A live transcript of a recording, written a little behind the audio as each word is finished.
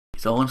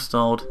It's all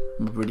installed.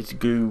 I'm ready to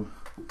go.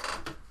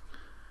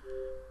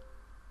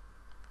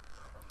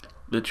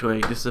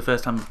 Literally, this is the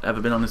first time I've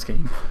ever been on this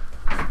game.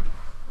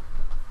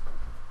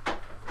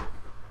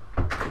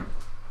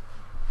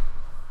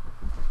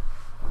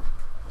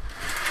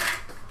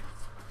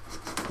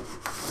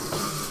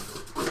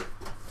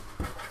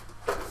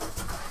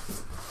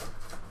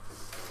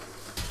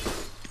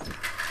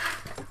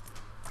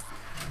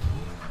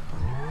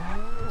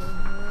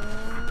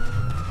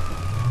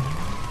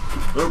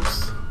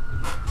 Oops.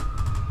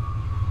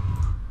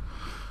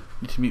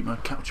 Need to meet my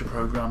capture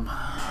program.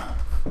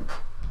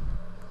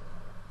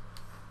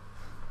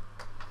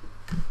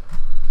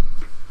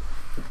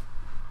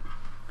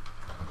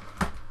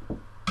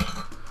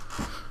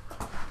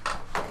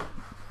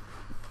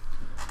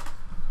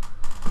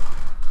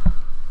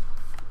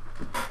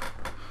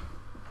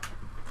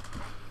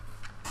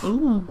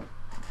 Ooh.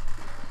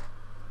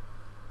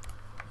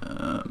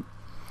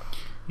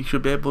 You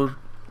should be able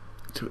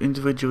to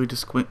individually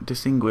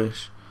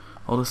distinguish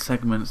all the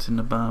segments in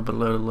the bar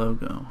below the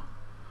logo.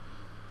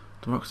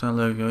 The Rockstar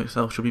logo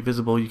itself should be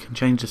visible. You can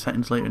change the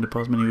settings later in the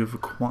pause menu if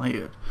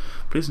required.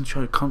 Please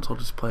ensure your console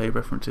display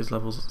references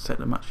levels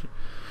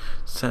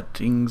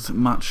settings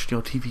match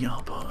your TV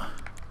output.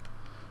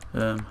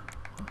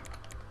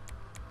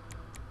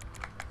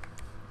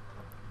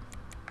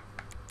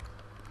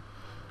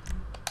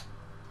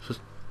 Just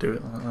do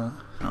it like that.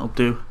 That'll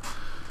do.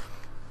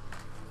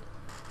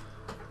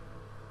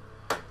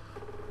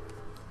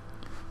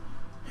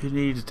 Who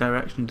needs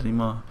directions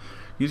anymore?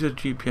 Use your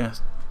GPS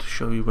to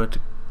show you where to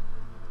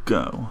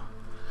go.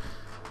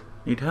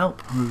 Need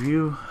help?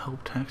 Review, help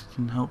text,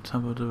 and help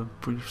tab at a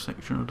brief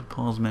section of the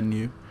pause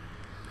menu.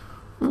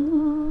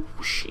 Ooh,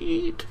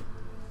 shit.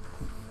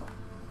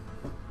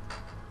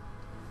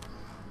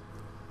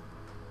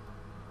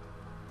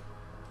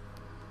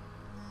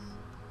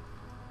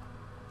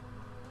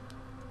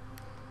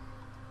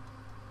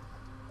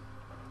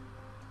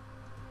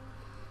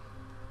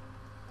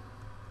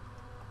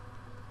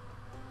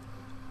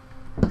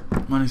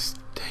 Mine is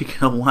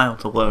taking a while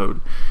to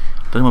load.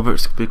 I don't know whether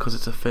it's because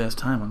it's the first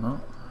time or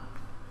not.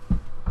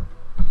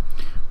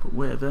 But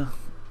whatever.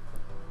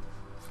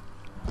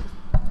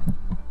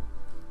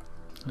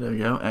 There we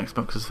go.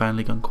 Xbox has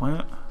finally gone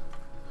quiet.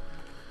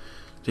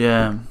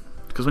 Yeah,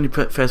 because when you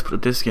first put the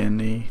disc in,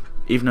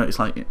 even though it's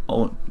like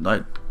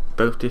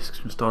both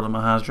discs installed on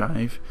my hard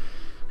drive,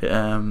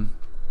 the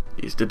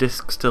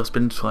disc still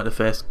spins for like the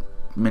first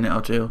minute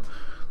or two.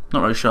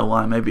 Not really sure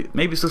why. Maybe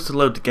it's just to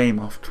load the game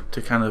off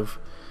to kind of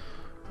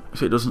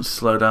so it doesn't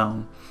slow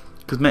down.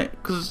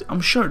 Because I'm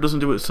sure it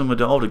doesn't do it with some of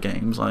the older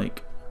games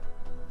like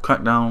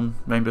Crackdown,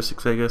 Rainbow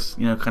Six Vegas.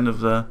 You know, kind of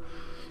the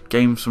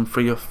games from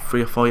 3 or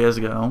 4 years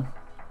ago.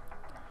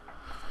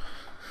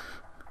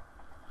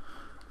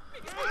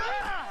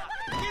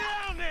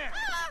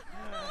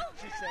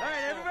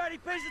 Alright, everybody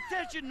pays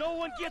attention, no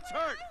one gets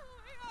hurt.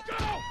 Go!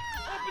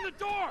 Open the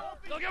door!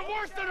 They'll get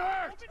worse than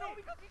hurt!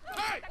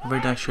 Hey! The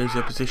radar shows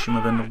your position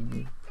within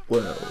the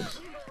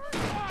world.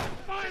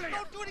 Finally!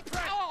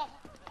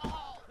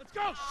 Let's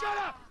go! Shut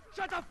up!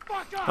 Shut the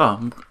fuck up!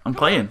 Oh, I'm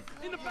playing.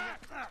 In the back!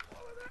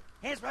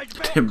 Hands behind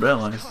your back! Didn't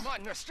realise. Come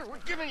on, mister, we're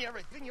giving you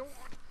everything you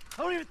want.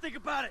 Don't even think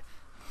about it!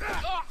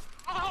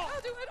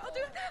 I'll do it, I'll do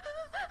it.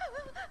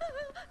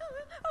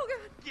 Oh, God.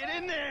 Get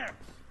in there!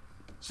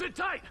 Sit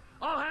tight!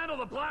 I'll handle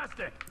the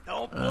blasting!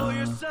 Don't blow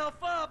yourself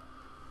up!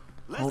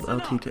 Hold Listen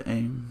LT up. to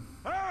aim.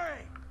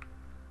 Hurry!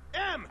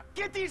 M,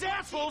 get these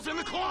assholes in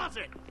the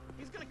closet!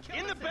 He's gonna kill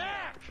In the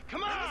back!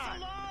 Come on! Leave us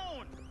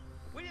alone!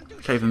 We didn't do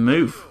Can't even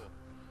move.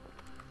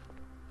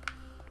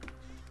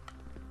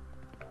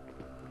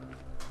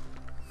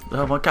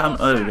 Oh, my camera.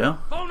 Oh, there we go.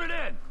 Phone it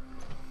in!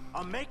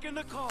 I'm making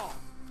the call.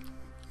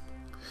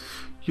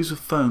 Use a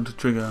phone to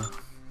trigger.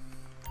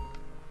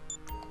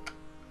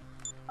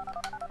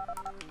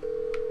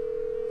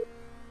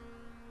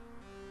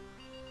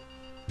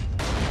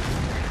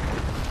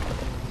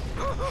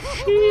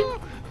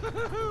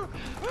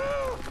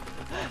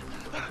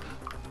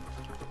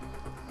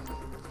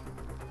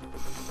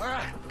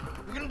 Alright,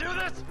 we gonna do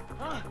this?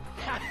 Huh?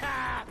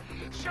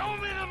 Show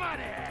me the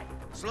money!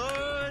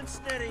 Slow and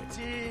steady,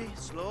 T.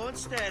 Slow and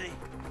steady.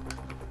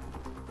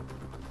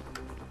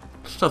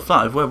 Stuff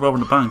that, if we're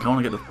robbing a bank, I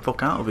want to get the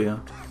fuck out of here.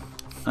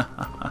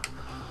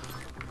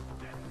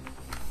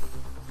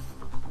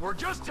 We're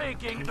just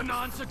taking the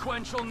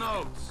non-sequential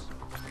notes.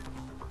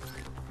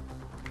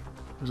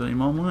 Is there any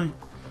more money?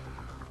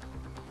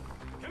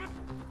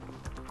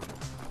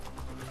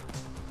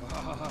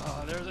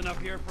 There's enough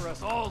here for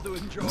us all to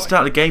enjoy. At the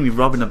start of the game, you're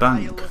robbing a How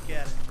you bank. look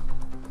at it?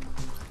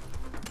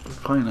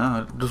 Playing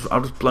now,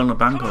 I've just blown a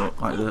bank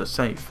up, like the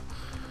safe.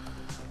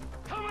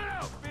 Coming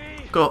out, B!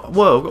 You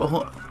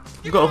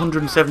got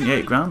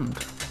 178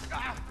 grand.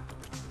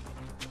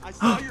 I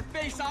saw your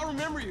face, I'll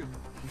remember you.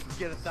 You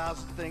forget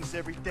 1,000 things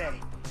every day.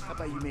 How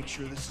about you make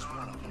sure this is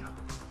one of them?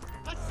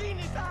 I've seen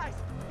his eyes!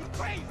 He's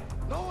crazy!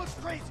 No one's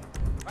crazy!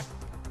 Right?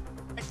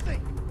 Next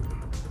thing.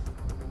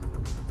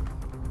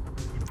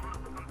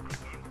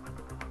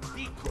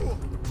 Be cool.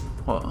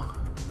 What?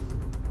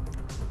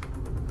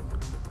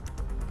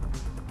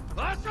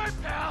 That's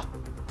right, pal.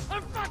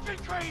 I'm fucking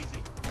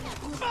crazy.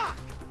 Fuck.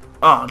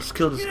 Oh, I just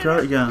killed the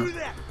security guard.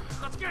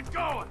 Let's get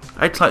going.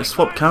 I had to like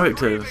swap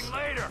characters.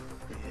 Later.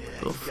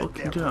 What the fuck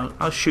you do?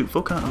 I'll shoot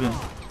fuck out of you.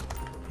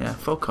 Yeah,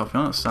 fuck off.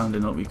 You're not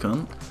standing up, you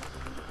cunt.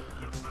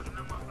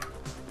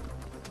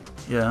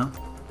 Yeah.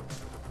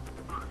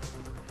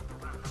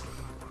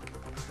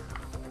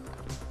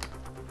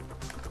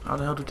 How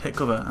the hell do you take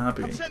cover,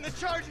 Abby? I'm setting the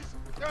charges.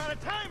 They're on a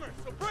timer,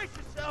 so brace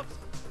yourselves.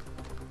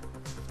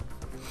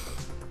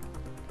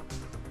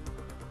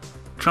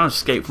 Trying to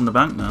escape from the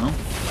bank now.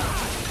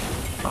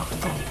 Fuck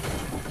off.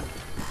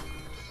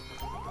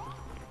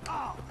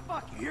 Oh,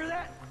 fuck, you hear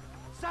that?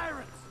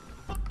 Sirens.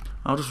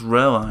 I just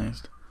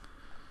realised.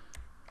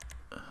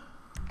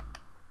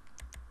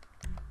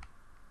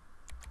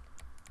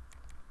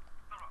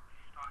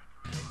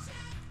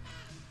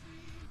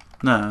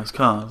 No, it's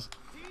cars.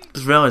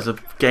 Just realised the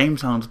game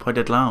sounds quite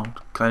dead loud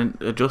because I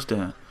didn't adjust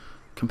it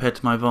compared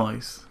to my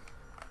voice.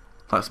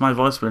 Like, so my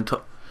voice would have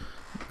been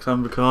because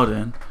I'm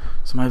recording,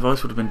 so my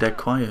voice would have been dead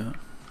quiet.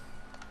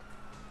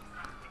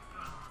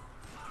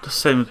 Just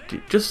same as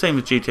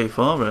GTA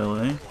 4,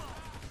 really.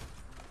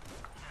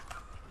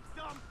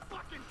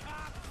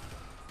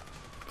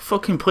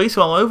 Fucking police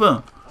all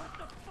over,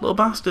 little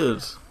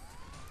bastards.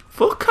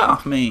 Fuck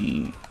off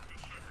me.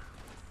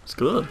 It's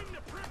good.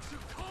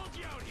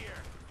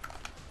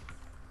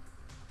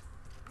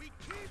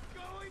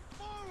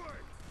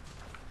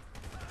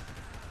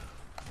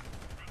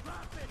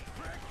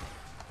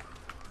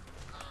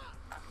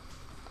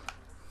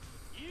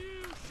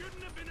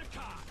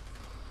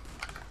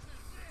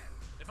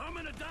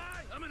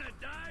 I'm gonna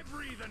die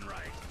breathing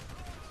right.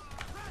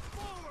 Press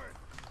forward.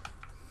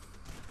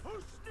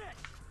 Who's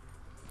snitch?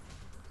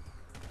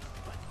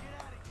 Let's get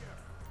out of here.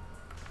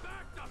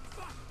 Back the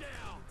fuck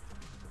down.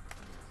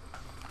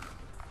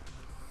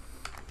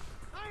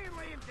 I ain't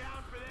laying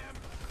down for them.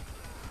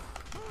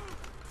 Move.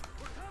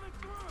 We're coming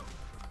through.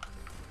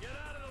 Get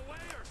out of the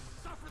way or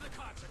suffer the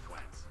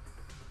consequence.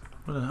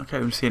 What the hell? I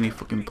can't even see any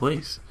fucking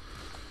police.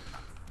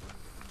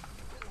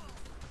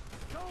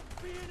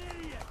 Don't be an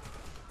idiot.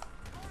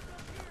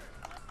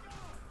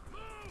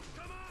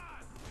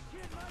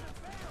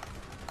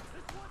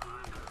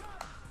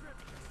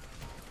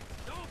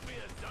 Don't be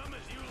as dumb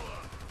as you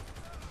look.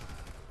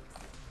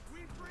 We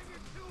bring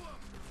it to him.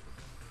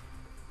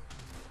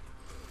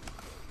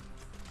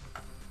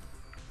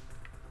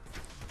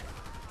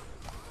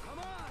 Come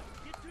on,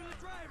 get to the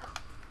driver.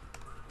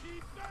 He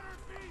better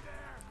be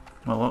there.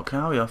 Well, what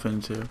car are we off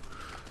into?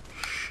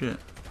 Shit.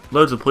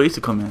 Loads of police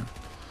are coming.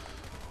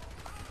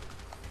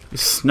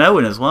 It's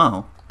snowing as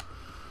well.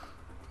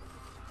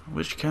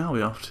 Which car are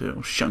we off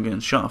to? Shit, I'm getting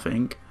shot, I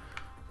think.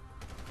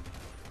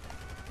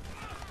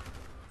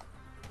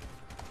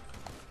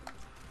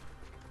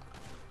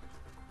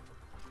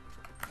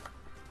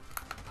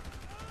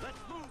 Let's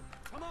move.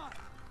 Come on.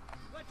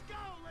 Let's go.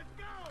 Let's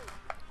go.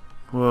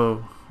 Whoa.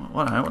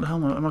 What the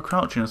hell? Am I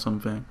crouching or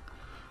something?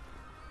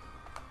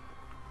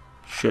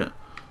 Shit.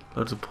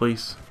 Loads of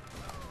police.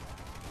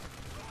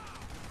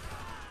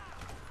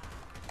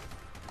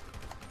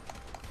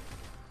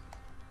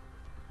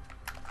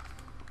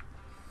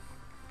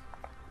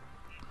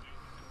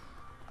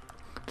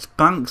 This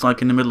bank's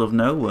like in the middle of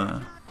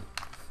nowhere.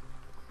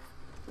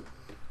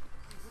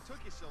 What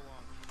took you so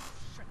long?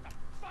 Shut the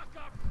fuck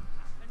up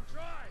and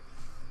drive.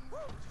 Woo!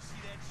 Did you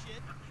see that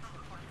shit?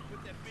 Fucking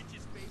put that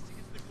bitch's face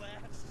against the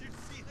glass. Did you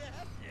see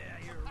that? Yeah,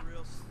 you're a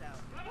real stout.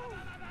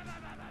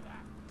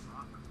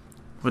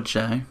 Would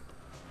say.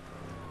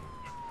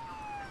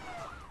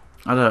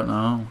 I don't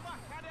know.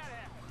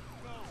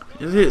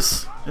 As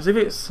if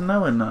it's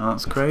snowing now.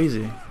 That's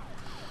crazy.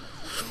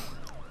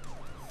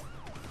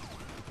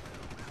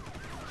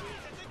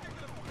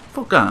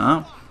 Fuck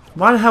that.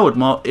 Why the hell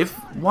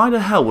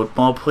would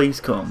more police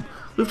come?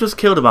 We've just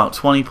killed about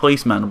 20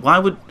 policemen. Why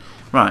would...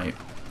 Right.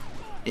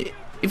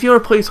 If you're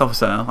a police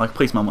officer, like a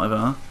policeman,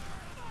 whatever,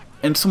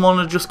 and someone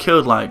had just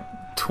killed like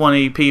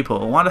 20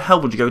 people, why the hell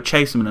would you go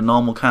chase them in a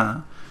normal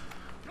car?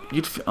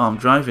 Oh, I'm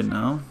driving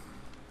now.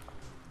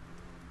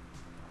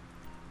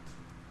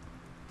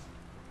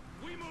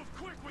 We move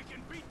quick, we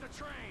can beat the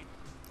train.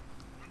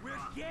 We're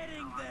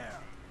getting there.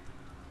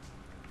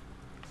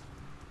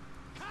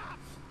 Cops!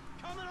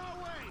 Coming our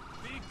way!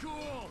 Be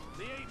cool.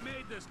 They ain't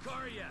made this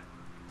car yet.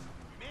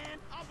 Man,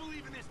 I'll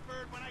believe in this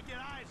bird when I get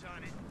eyes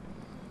on it.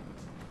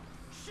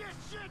 Shit,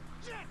 shit,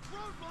 shit!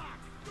 Roadblock!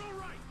 Go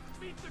right.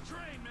 Beat the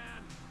train,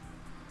 man.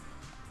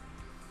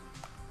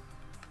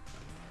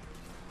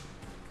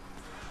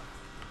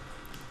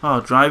 Oh,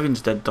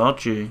 driving's dead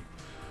dodgy.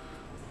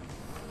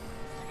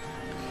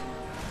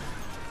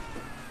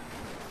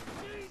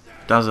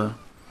 Dazza.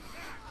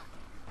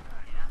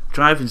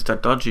 Driving's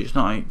dead dodgy. It's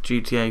not like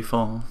GTA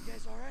 4. You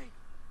guys alright?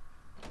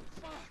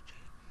 Fuck.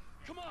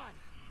 Come on.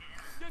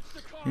 Ditch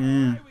the car.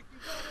 Yeah. Right, we can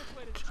go this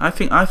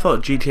way to I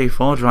thought GTA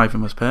 4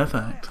 driving was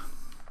perfect.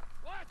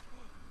 what?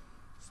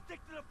 Stick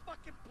to the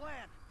fucking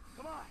plan.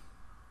 Come on.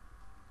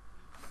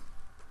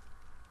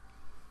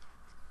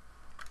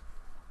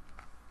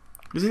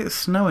 Is it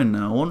snowing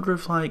now? I wonder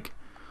if like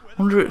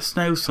Wonder if it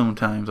snows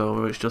sometimes,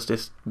 or it's just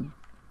this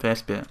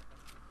first bit.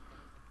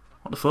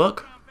 What the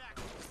fuck?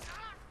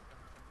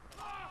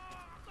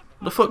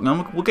 What the fuck,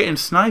 man? We're getting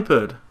sniped.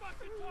 Alright,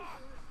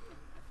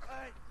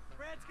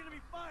 Brad's gonna be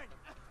fine.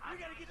 We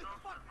gotta get the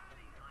fuck.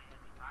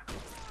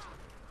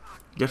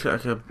 You have to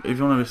get like a, if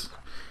you want to,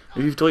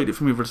 if you've deleted it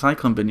from your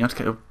recycling bin, you have to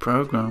get a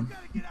program.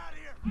 Gotta get out of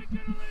here. I'm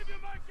gonna leave you,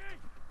 Mikey.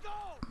 Go.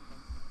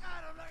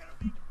 God, I'm not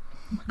gonna be.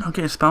 I'm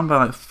getting spammed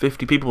by like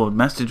 50 people with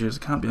messages.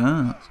 It can't be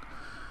asked.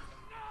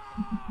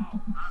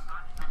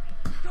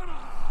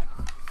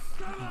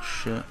 Oh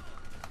shit.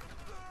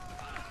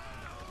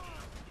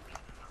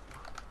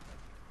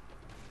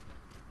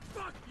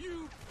 Fuck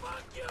you!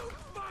 Fuck you!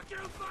 Fuck you!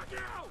 Fuck you!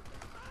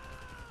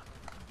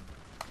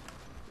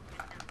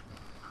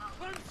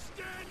 I'm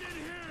standing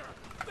here!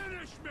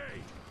 Finish me!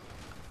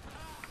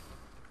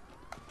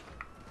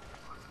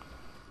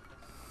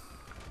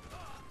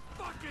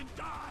 Fucking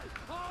die!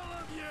 All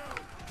of you!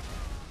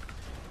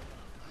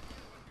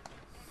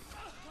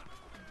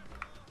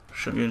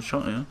 Shouldn't get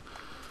shot here.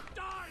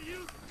 Die,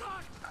 you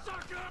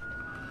cocksucker!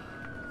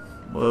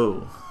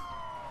 Whoa.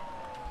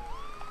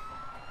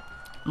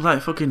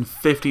 Like fucking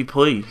 50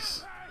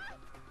 police.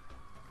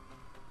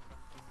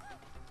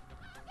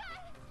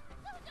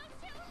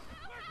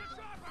 Where's the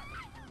chopper?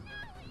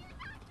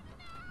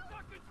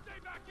 Fucking stay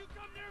back! You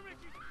come near me,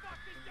 she's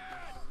fucking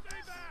dead!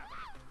 Stay back!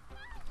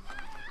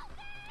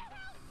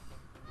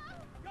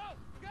 Go!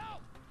 Go!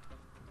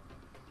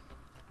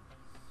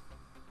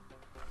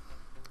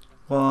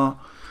 Well,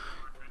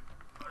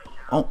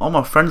 all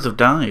my friends have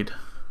died.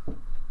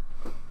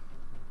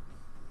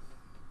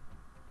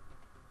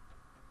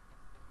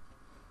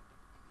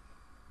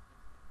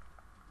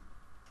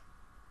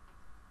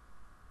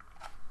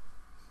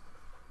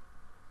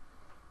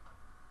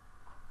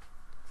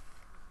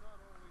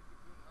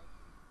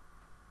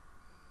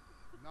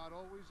 Not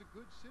always a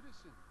good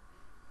citizen.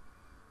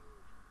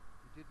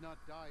 He did not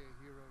die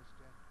a hero's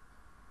death,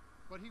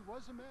 but he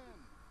was a man.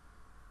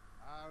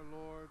 Our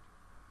Lord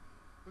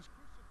was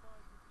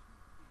crucified with 2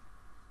 thieves,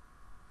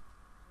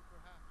 so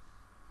perhaps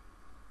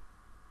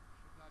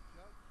we should not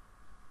judge.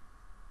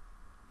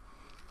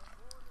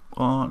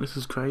 Oh, this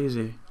is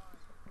crazy.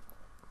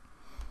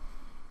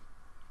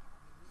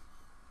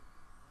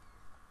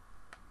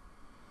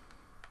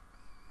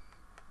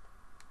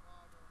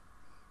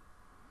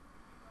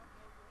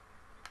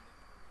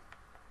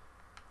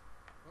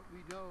 But we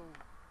know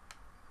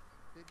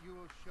that you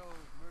will show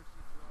mercy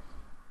to us.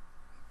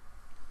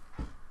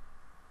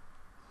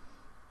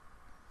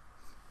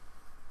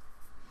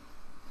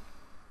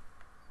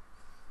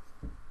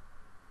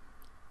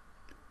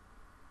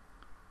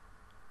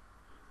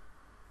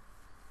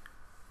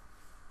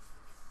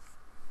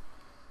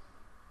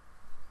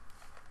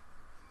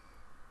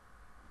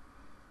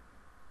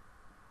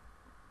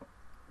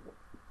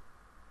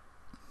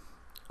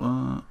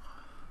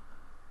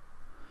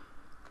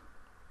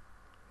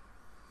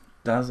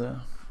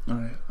 Dazza.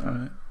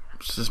 Alright.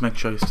 Just make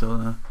sure he's still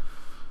there.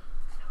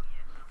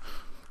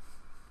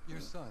 Your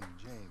son,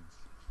 James.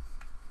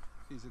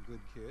 He's a good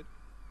kid.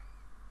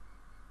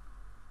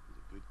 He's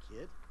a good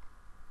kid.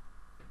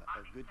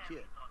 A good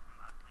kid.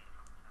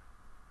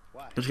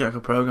 Why? Just get like a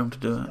program to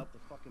do Does he it. help the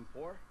fucking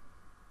poor?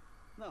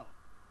 No.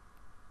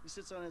 He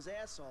sits on his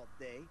ass all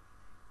day,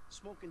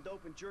 smoking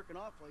dope and jerking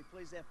off while he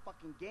plays that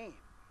fucking game.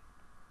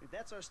 If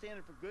that's our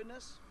standard for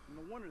goodness,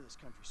 no wonder this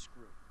country's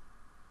screwed.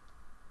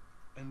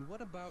 And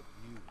what about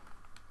you?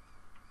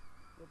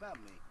 What about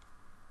me?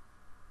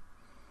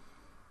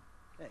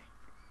 Hey.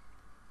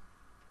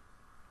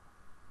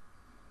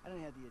 I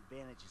don't have the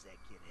advantages that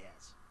kid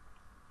has.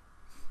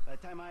 By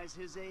the time I was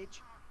his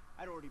age,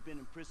 I'd already been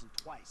in prison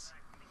twice.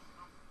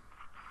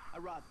 I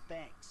robbed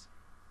banks.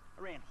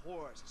 I ran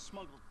whores,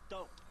 smuggled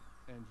dope.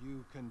 And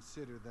you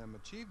consider them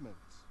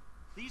achievements?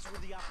 These were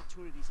the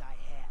opportunities I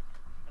had.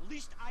 At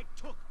least I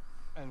took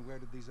them. And where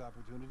did these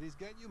opportunities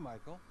get you,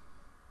 Michael?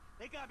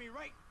 They got me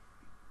right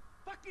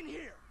fucking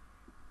here.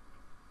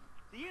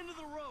 The end of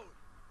the road.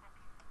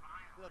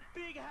 With a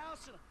big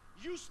house and a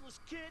useless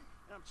kid,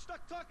 and I'm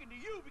stuck talking to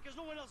you because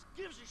no one else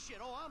gives a shit.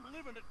 Oh, I'm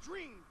living a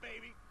dream,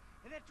 baby.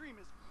 And that dream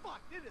is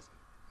fucked. It is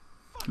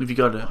fucked. Have you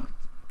got it?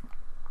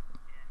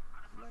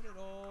 Let it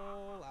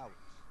all out.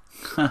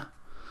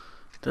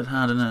 Dead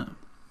hard, innit?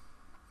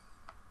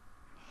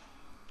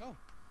 Oh.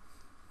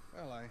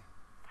 Well, I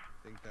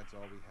think that's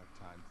all we have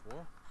time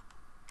for.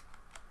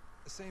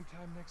 The same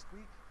time next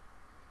week?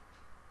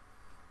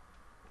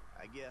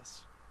 I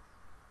guess.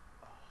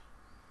 Oh.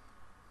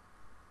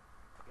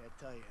 I gotta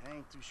tell you, I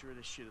ain't too sure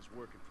this shit is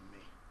working for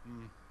me.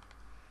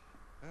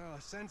 Well,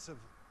 a sense of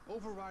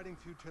overriding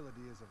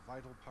futility is a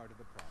vital part of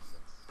the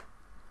process.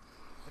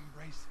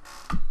 Embrace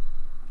it.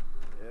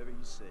 Whatever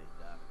you say,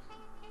 Doc.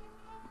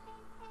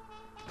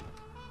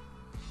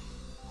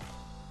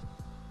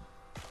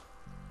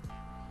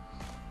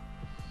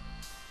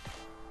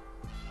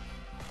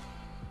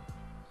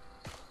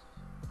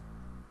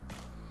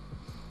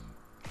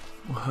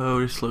 Whoa,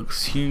 this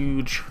looks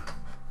huge.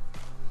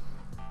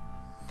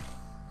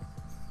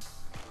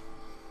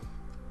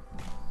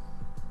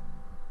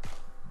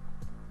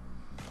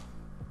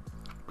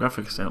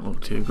 Graphics don't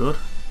look too good,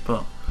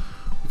 but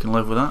we can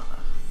live with that.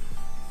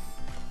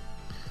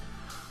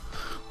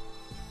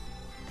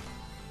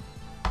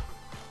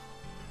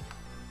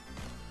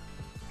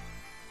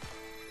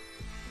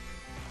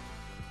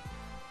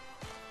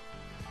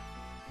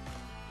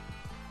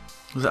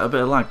 Was that a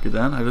bit of lag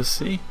then? I just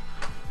see.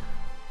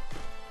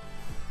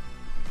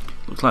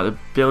 Looks like the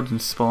building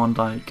spawned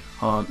like,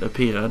 or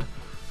appeared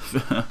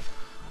a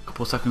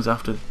couple of seconds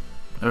after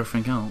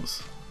everything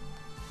else.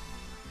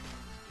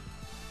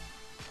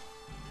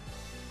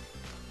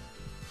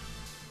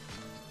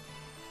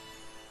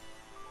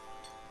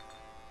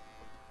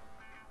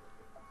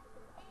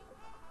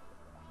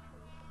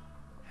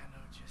 I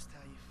know just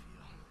how you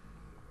feel.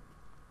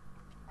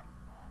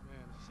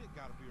 Man, the shit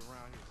gotta be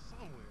around here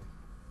somewhere.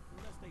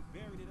 Unless they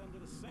buried it under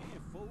the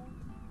sand, fool.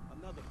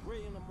 Another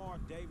brilliant Lamar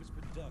Davis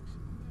production.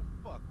 Man,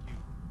 fuck you.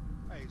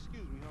 Hey,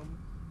 excuse me, homie.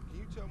 Can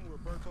you tell me where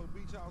Berto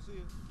Beach House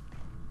is?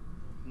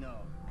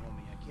 No,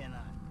 homie, I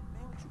cannot.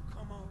 Man, would you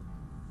come on?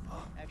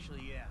 Fuck.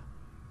 Actually, yeah.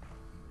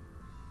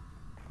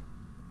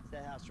 It's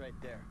that house right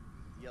there.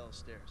 The yellow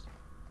stairs.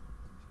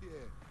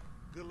 Yeah.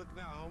 Good looking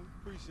out, homie.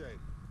 Appreciate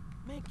it.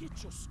 Man, get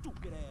your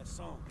stupid ass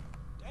on.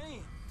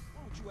 Damn.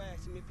 Why don't you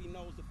ask him if he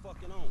knows the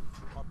fucking owner?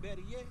 Or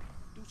better yet,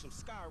 do some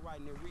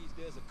skywriting that reads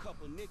there's a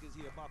couple niggas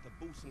here about to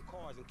boost some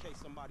cars in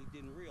case somebody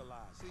didn't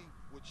realize. See,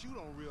 what you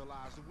don't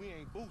realize is we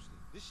ain't boosting.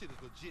 This shit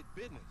is legit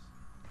business.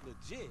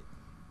 Legit?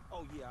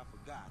 Oh yeah, I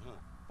forgot, huh?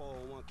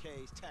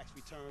 401ks, tax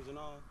returns and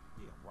all?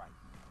 Yeah, right.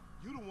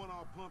 You the one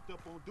all pumped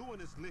up on doing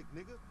this lick,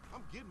 nigga.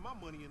 I'm getting my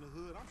money in the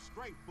hood. I'm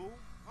straight, fool.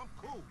 I'm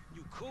cool.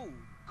 You cool?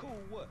 Cool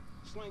what?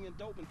 Slinging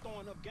dope and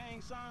throwing up gang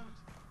signs?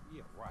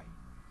 Yeah, right.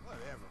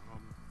 Whatever,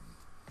 homie.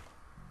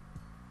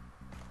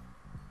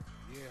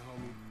 Yeah,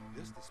 homie.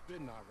 This the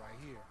spin knot right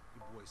here.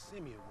 Your boy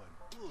Simeon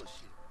wasn't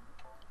bullshit.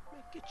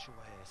 Man, get your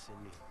ass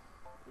in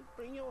there.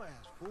 Bring your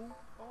ass, fool.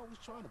 Always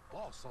trying to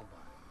boss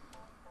somebody.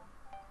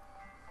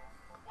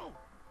 Come on.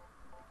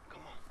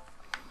 Come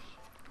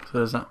on.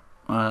 So is that?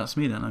 That's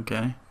me then. Okay.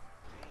 Damn.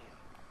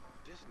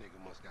 This nigga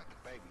must got the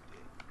baby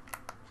dick.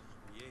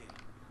 Yeah.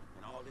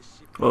 And all this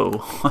shit. Whoa.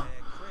 Bad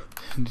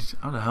credit.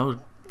 How the hell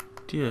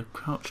do you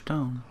crouch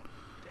down?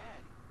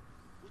 Daddy,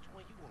 which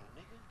one you want,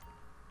 nigga?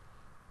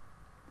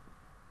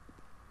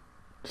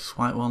 This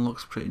white one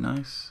looks pretty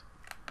nice.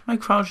 Am I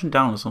crouching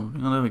down or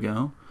something? Oh, there we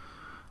go.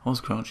 I was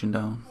crouching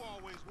down. You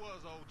always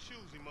was old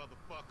choosy,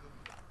 motherfucker.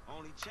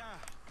 Only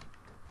child.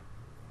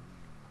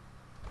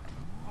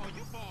 Oh,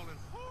 you balling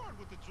hard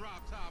with the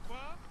drop top,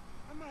 huh?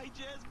 I might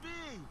just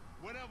be.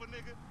 Whatever,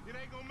 nigga. It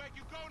ain't gonna make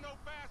you go no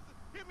faster.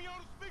 Hit me on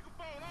the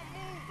speakerphone. I'm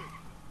moving.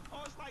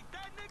 Oh, it's like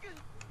that, nigga?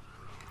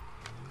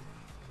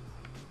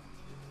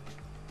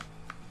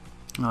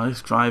 Oh,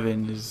 this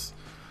driving is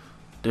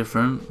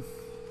different.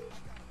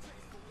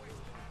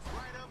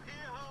 Right up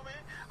here, homie.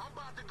 I'm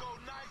about to go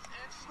nice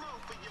and slow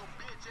for your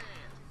bitch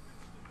ass.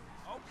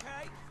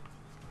 Okay.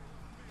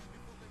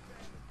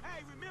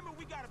 Hey, remember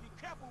we gotta be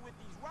careful with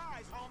these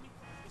rides, homie.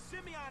 The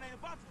Simeon ain't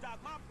about to dock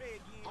my pay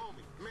again.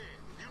 Homie, man,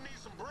 if you need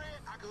some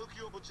bread, I can hook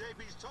you up with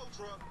JB's tow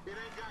truck. It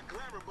ain't got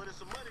glamour, but it's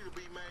some money to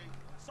be made.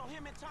 So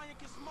him and Tanya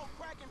can smoke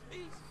crack in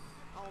peace?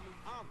 Homie,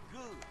 I'm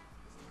good.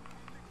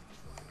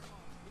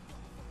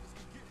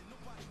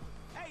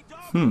 Hey,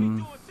 dog, we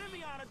be doing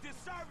Simeon a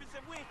disservice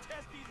if we ain't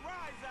test these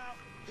rides out.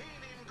 He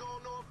ain't even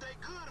gonna know if they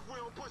good if we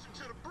don't push him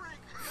to the brink.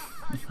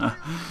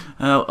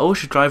 I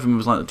wish driving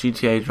was like the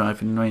GTA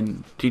driving. I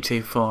mean,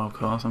 GTA 4, of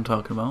course, I'm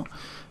talking about.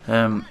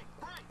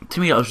 To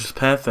me, that was just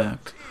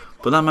perfect.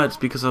 But that might just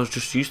be because I was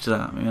just used to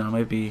that. You know,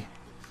 maybe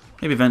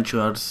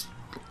eventually I'll just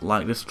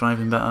like this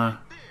driving better.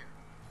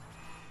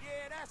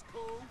 Yeah, that's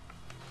cool.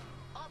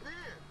 Up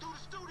here, through the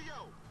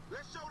studio.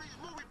 Let's show these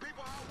movie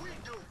people how we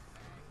do.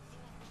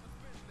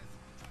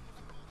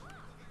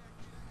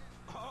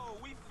 Oh,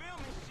 we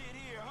filming shit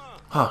here, huh?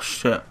 Oh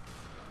shit!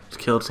 Just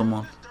killed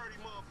someone. This dirty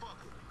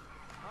motherfucker.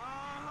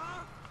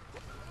 Uh-huh.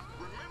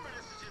 Remember,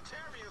 this is your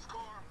Terrier's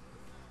car.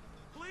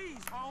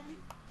 Please, homie.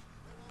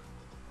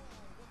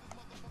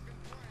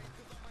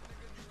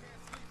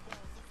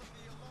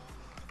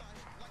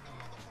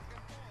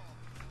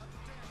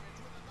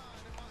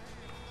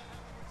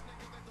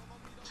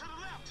 To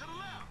the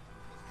left.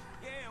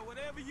 Yeah,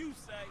 whatever you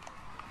say.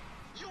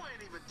 You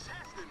ain't even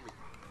testing me.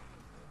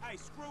 Hey,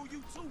 screw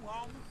you too,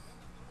 homie.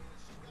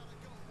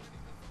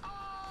 Oh!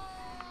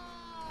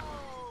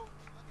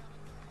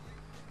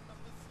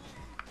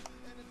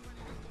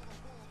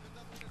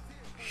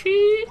 She.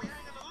 We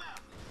hang in the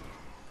left.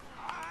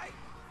 Alright.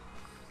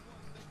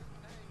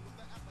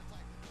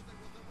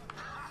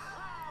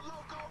 Ha,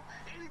 loco.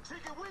 Any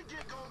ticket we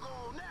get gonna go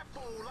on that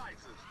full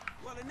license.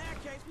 Well, in that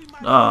case, we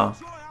might Ah,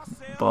 enjoy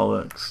ourselves.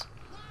 bollocks.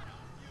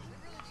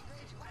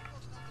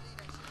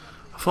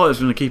 I thought it was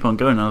going to keep on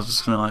going. I was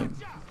just going to like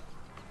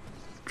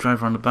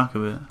drive around the back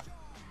of it.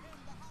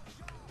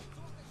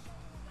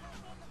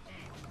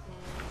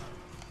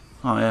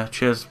 Oh yeah,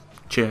 cheers,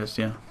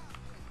 yeah.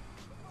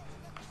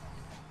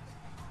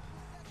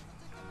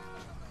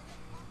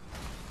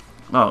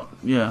 Oh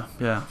yeah,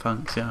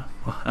 thanks, yeah.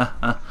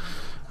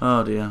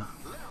 Oh dear.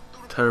 Left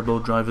through the Terrible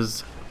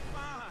drivers.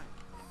 Fine.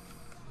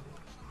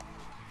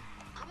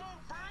 Come on,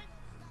 Frank.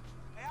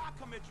 Hey, I'll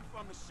come at you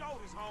from the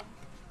shoulders, homie.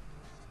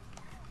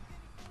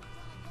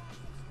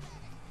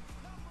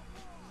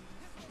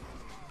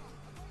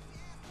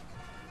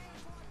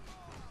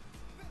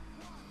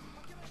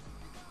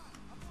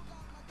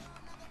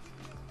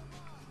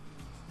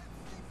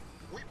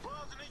 We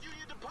buzzing the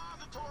Union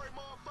Depository,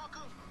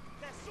 motherfucker.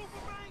 That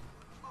super bank?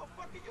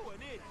 Motherfucker, you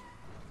an idiot.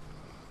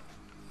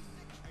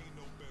 Ain't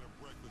no better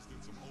breakfast than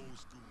some old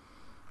school.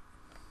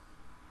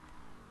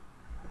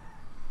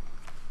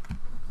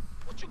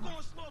 What you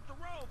going slow up the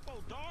road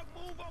for, dog?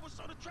 Move over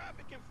so the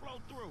traffic can flow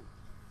through.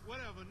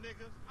 Whatever,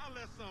 niggas. I'll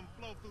let something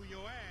flow through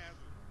your ass.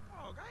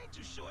 Dog, I ain't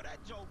too sure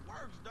that joke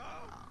works,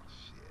 dog.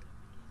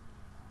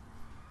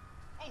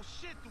 Oh,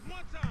 shit, the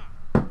one time.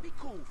 Be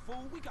cool,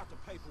 fool. We got the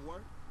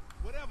paperwork.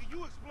 Whatever,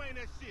 you explain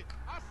that shit.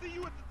 I'll see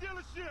you at the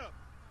dealership.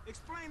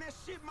 Explain that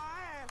shit my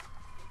ass.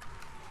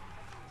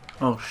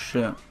 Oh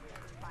shit.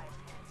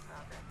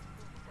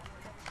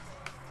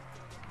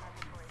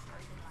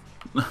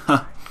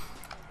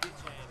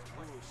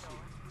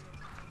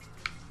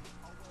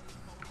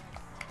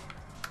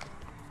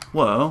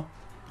 Whoa.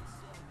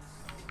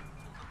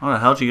 How the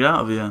hell did you get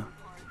out of here?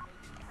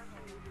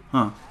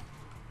 Huh.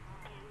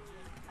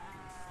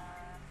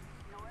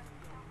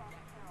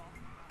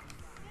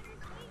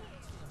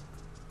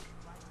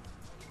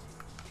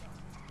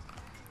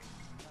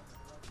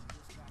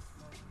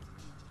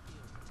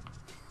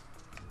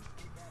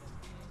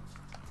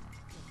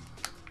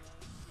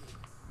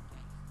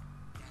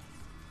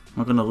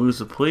 Am I gonna lose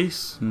the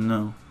police?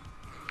 No.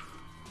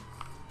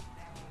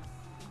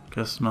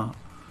 Guess not.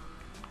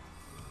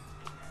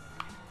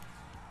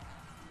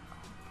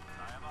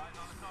 I have eyes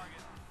on the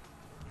target.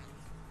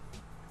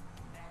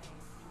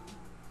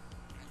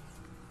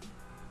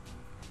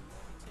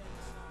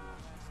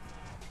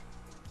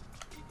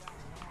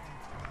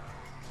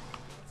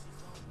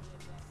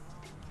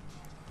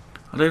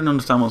 I don't even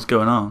understand what's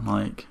going on.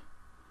 Like,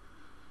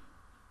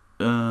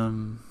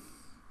 oh,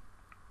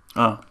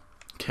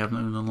 okay, I've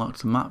not even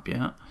unlocked the map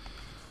yet.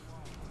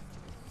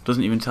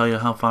 Doesn't even tell you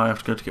how far I have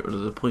to go to get rid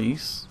of the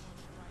police.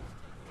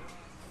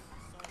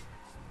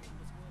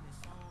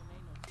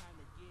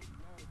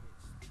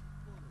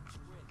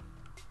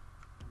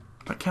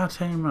 I can't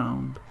turn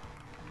around.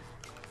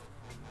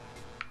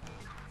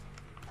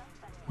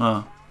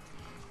 Oh,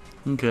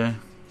 okay.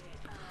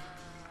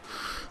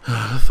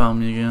 They found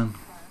me again.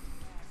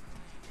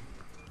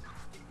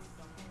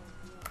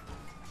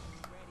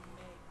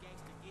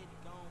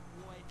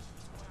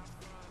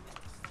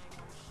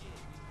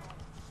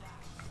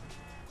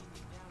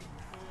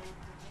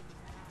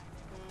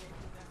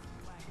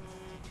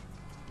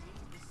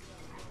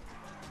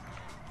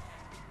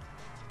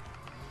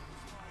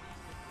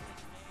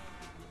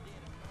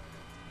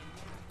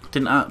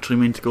 Didn't actually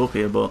mean to go up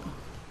here, but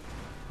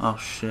oh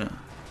shit.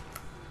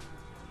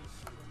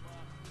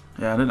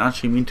 Yeah, I didn't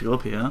actually mean to go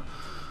up here,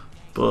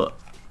 but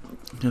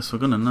guess we're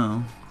gonna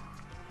know.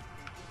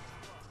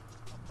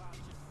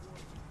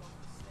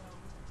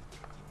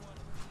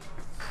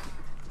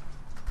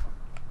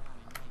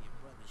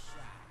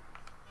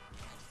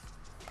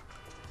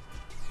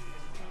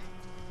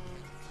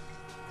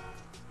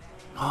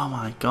 Oh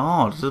my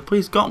god, the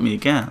police got me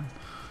again.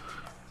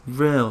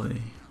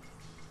 Really?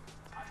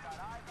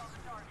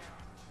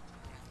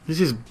 This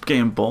is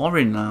getting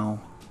boring now.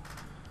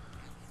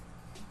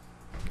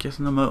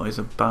 Guessing the motor is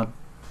a bad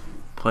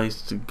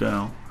place to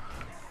go.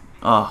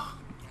 Ah,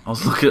 I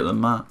was looking at the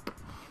map.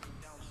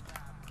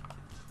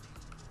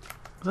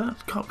 Is that a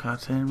cop car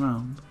turning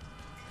around?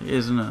 It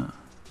is, isn't it?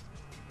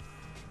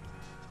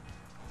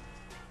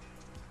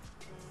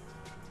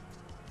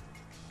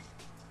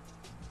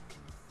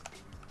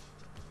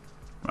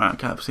 Right, I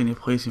can't see any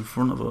police in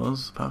front of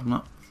us, apart from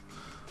that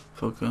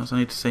focus. I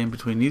need to stay in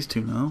between these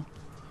two now.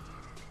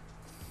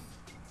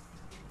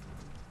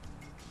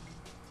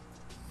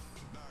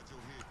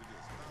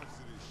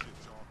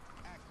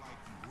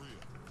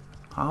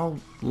 How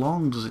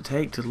long does it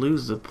take to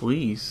lose the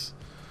police?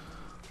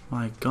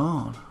 My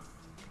god.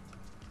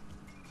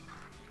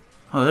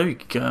 Oh, there we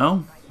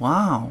go.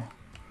 Wow.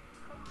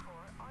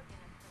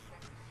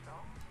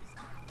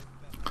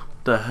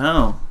 The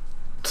hell?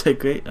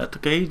 That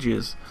took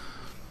ages.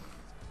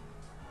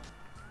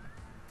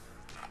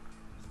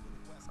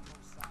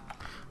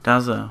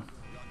 Dazzo.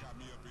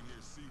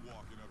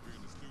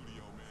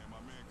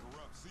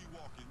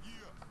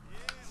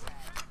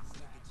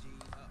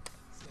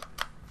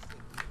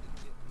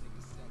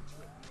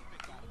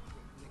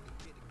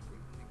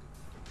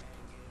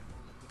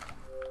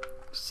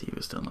 See if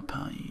it's still in the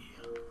party.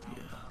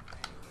 Yeah.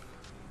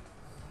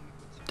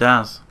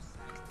 Daz.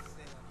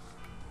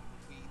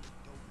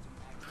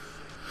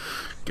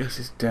 Guess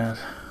he's dead.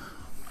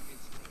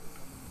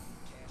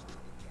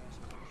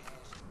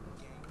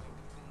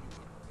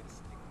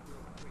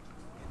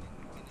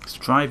 His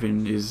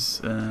driving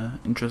is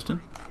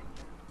interesting.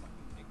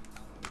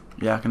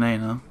 Yeah, I can hear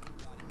now.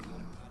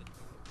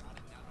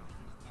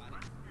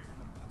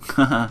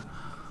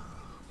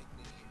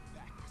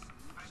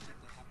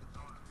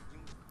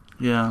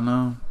 Yeah, I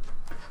know.